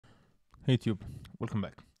Hey Tube, welcome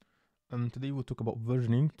back. Today we'll talk about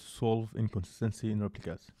versioning to solve inconsistency in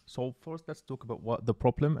replicas. So first, let's talk about what the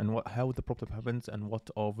problem and how the problem happens and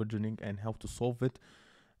what are versioning and how to solve it.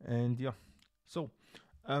 And yeah, so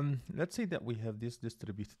let's say that we have this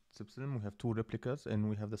distributed system. We have two replicas, and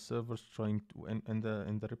we have the servers trying to and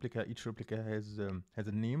the replica. Each replica has a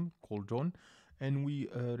name called John, and we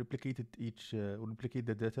replicate the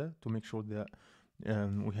data to make sure that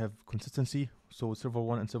we have consistency. So server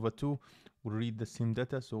 1 and server 2 will read the same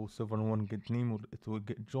data. So server 1 get name, it will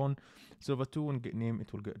get John. Server 2 will get name,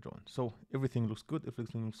 it will get John. So everything looks good,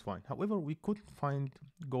 everything looks fine. However, we could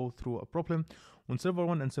go through a problem when server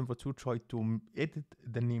 1 and server 2 try to edit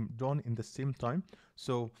the name John in the same time.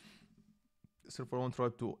 So server 1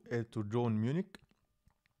 tried to add to John Munich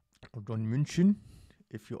or John München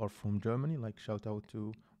if you are from Germany, like shout out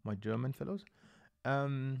to my German fellows.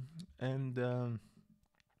 Um, and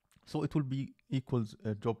So it will be equals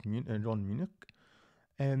John Munich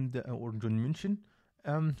and or John München.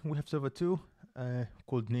 We have server 2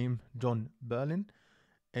 called name John Berlin,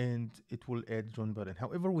 and it will add John Berlin.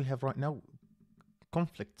 However, we have right now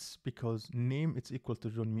conflicts because name it's equal to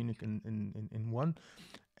John Munich in one,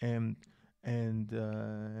 and and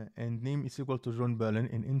name is equal to John Berlin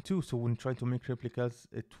in two. So when trying to make replicas,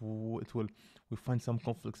 we find some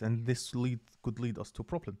conflicts, and this could lead us to a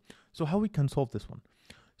problem. So how we can solve this one?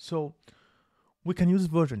 So we can use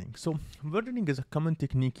versioning. So versioning is a common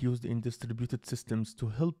technique used in distributed systems to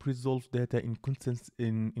help resolve data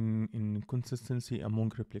inconsistency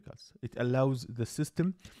among replicas. It allows the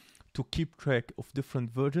system to keep track of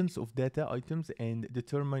different versions of data items and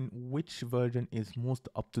determine which version is most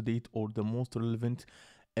up to date or the most relevant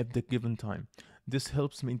at the given time. This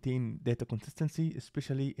helps maintain data consistency,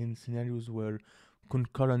 especially in scenarios where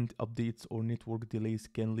concurrent updates or network delays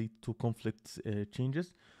can lead to conflict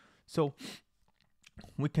changes. So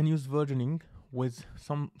we can use versioning with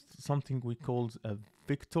something we call a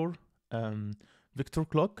vector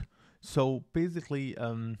clock. So basically,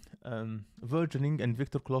 versioning and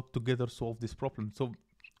vector clock together solve this problem. So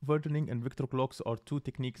versioning and vector clocks are two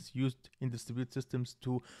techniques used in distributed systems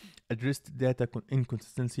to address data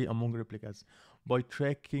inconsistency among replicas by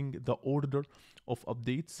tracking the order of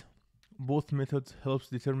updates. Both methods helps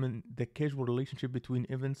determine the causal relationship between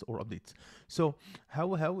events or updates. So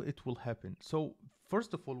how it will happen? So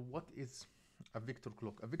first of all, what is a vector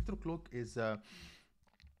clock? A vector clock is, as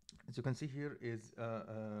you can see here, is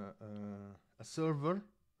a server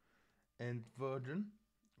and version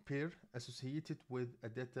pair associated with a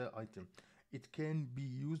data item. It can be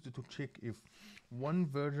used to check if one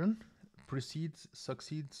version precedes,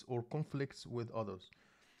 succeeds, or conflicts with others.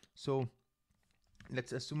 So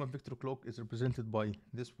let's assume a vector clock is represented by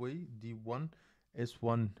this way: D1,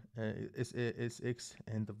 S1, SX,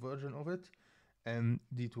 and the version of it, and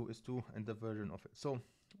D2, S2, and the version of it. So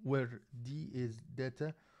where D is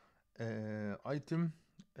data item,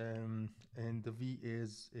 and the V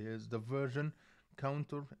is the version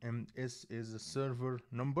counter, and S is the server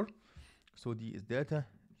number. So D is data,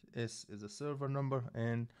 S is the server number,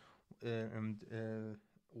 and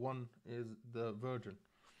 1 is the version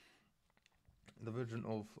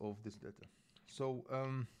of this data. So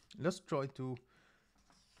let's try to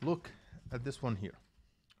look at this one here.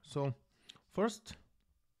 So first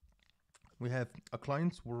we have a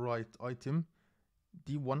client will write item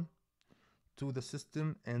D1 to the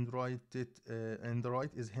system and write it, and the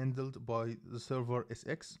write is handled by the server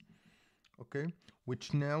SX, okay,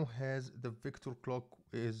 which now has the vector clock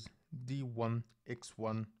is D1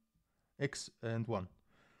 X1 X and 1.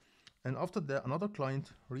 And after that, another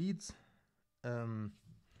client reads,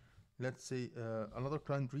 let's say another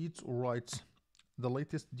client reads or writes the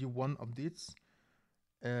latest D1 updates,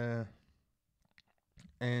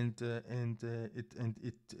 and it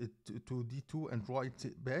to D2 and writes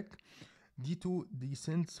it back. D2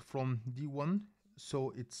 descends from D1,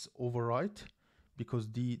 so it's overwrite because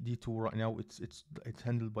D2 right now it's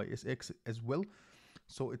handled by SX as well,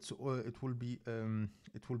 so it will be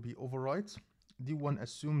overwrite. D1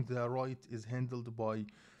 assume the write is handled by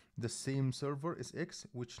the same server SX,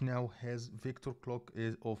 which now has vector clock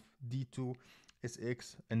is of D2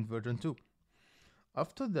 SX and version 2.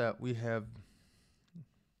 After that, we have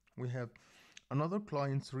another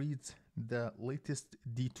client reads the latest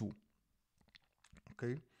D2,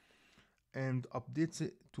 okay, and updates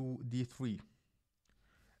it to D3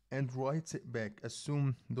 and writes it back.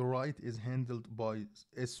 Assume the write is handled by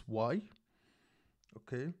SY,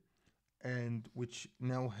 okay, and which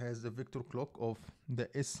now has the vector clock of the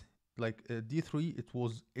S, like D3 it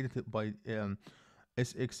was edited by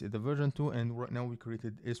SX the version 2, and right now we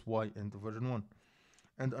created SY and the version 1.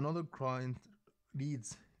 And another client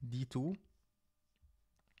reads D2,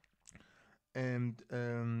 and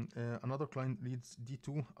another client reads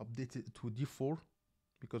D2, update it to D4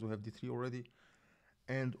 because we have D3 already,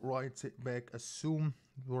 and writes it back, assume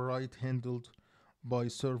the write handled by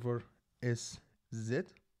server SZ,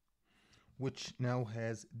 which now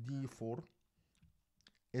has D4,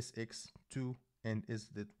 SX2, and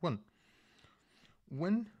SZ1.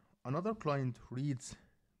 When another client reads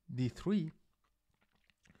D3,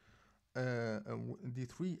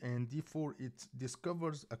 D3 and D4, it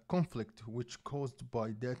discovers a conflict which caused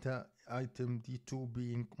by data item D2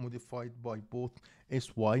 being modified by both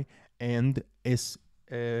SY and SZ.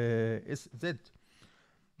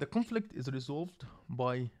 The conflict is resolved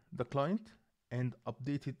by the client and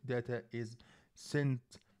updated data is sent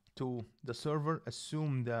to the server.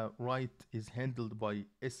 Assume the write is handled by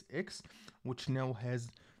SX, which now has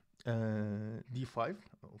D5.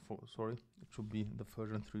 Sorry, it should be the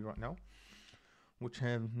version 3 right now, which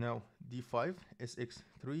have now D5,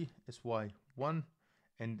 SX3, SY1,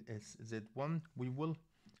 and SZ1. We will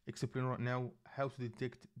explain right now how to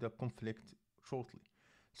detect the conflict shortly.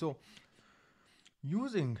 So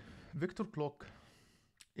using vector clock,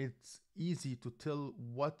 it's easy to tell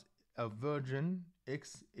what a version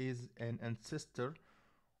X is an ancestor.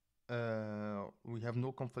 We have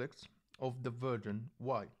no conflicts of the version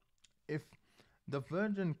Y. If the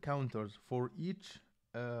version counters for each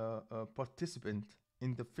participant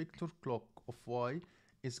in the vector clock of Y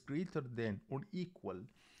is greater than or equal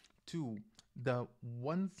to the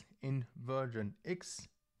ones in version X.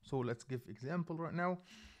 So let's give example right now.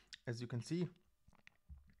 As you can see,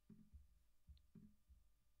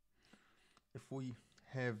 if we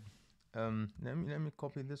have let me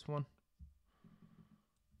copy this one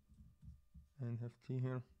and have T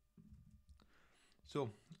here.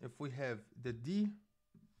 So if we have the D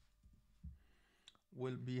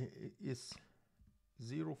will be is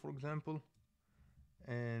 0, for example,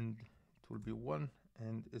 and it will be 1,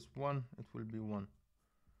 and is 1, it will be 1,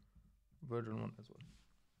 version 1 as well.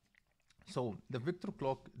 So the vector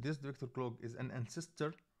clock, this vector clock is an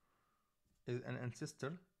ancestor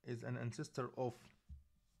of,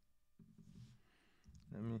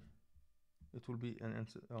 it will be an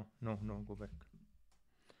ancestor, oh no, go back.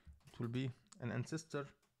 It will be an ancestor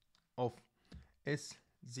of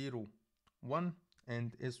S01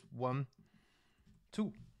 and S12.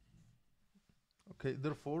 Okay,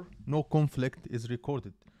 therefore no conflict is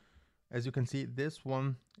recorded. As you can see, this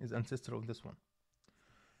one is ancestor of this one.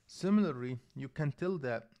 Similarly, you can tell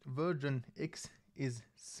that version X is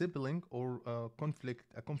sibling or a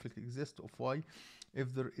conflict exists of Y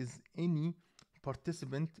if there is any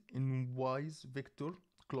participant in Y's vector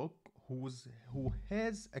clock who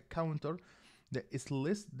has a counter that is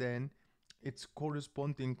less than its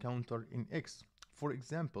corresponding counter in X. For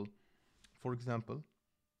example,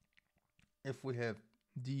 if we have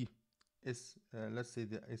D is let's say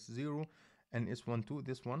the S0 and S12,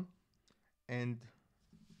 this one, and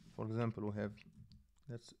for example we have,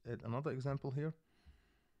 let's add another example here.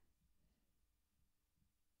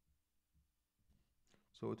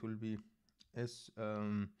 So it will be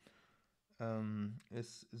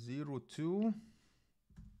S02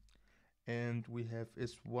 and we have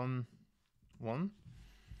S11.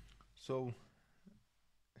 So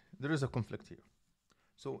there is a conflict here.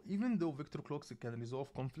 So even though vector clocks can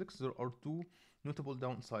resolve conflicts, there are two notable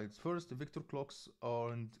downsides. First, the vector clocks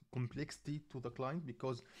are complexity to the client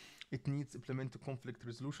because it needs implement conflict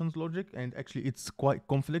resolutions logic, and actually it's quite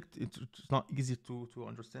conflict. It's not easy to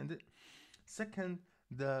understand it. Second,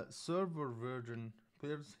 the server version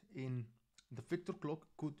pairs in the vector clock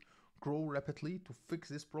could grow rapidly. To fix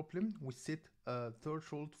this problem, we set a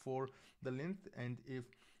threshold for the length, and if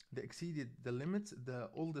they exceeded the limits, the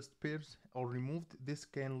oldest pairs are removed. This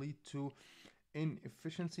can lead to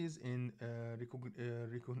inefficiencies in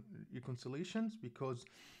reconciliations because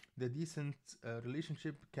the decent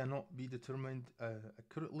relationship cannot be determined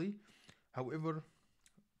accurately. However,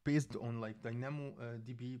 based on like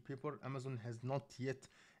DynamoDB paper, Amazon has not yet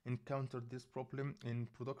encountered this problem in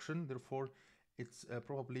production. Therefore, it's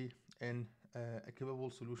probably a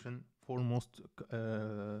capable solution for most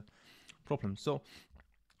problems. So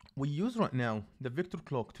we use right now the vector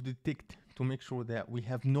clock to detect, to make sure that we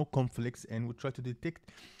have no conflicts, and we try to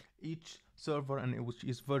detect each server and which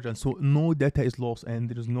is version, so no data is lost and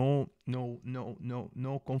there is no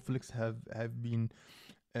conflicts have been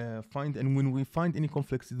found, and when we find any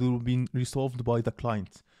conflicts, they will be resolved by the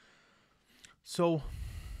client. So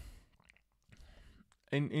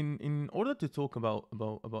in order to talk about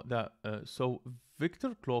that, so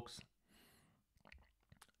vector clocks,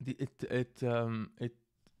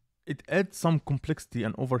 it adds some complexity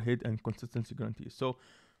and overhead and consistency guarantees. So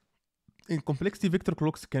In complexity, vector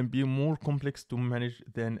clocks can be more complex to manage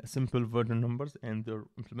than simple version numbers, and their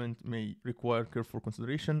implement may require careful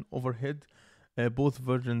consideration. Overhead, both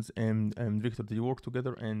versions and vector, they work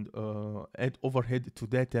together and add overhead to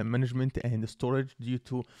data management and storage due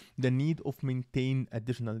to the need of maintain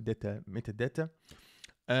additional data metadata.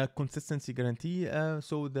 Consistency guarantee,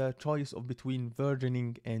 so the choice of between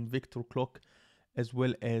versioning and vector clock, as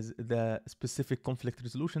well as the specific conflict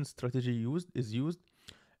resolution strategy used,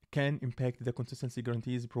 can impact the consistency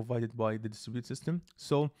guarantees provided by the distributed system.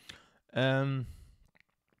 So um,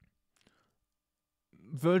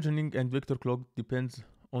 versioning and vector clock depends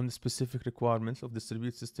on the specific requirements of the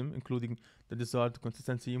distributed system, including the desired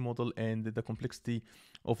consistency model and the complexity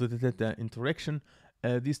of the data interaction.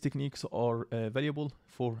 These techniques are valuable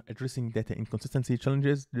for addressing data inconsistency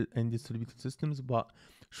challenges in distributed systems, but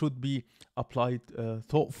should be applied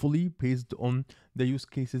thoughtfully based on the use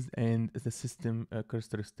cases and the system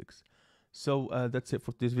characteristics. So that's it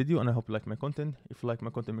for today's video, and I hope you like my content. If you like my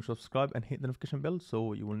content, make sure to subscribe and hit the notification bell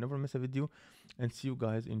so you will never miss a video, and see you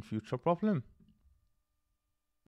guys in future problem.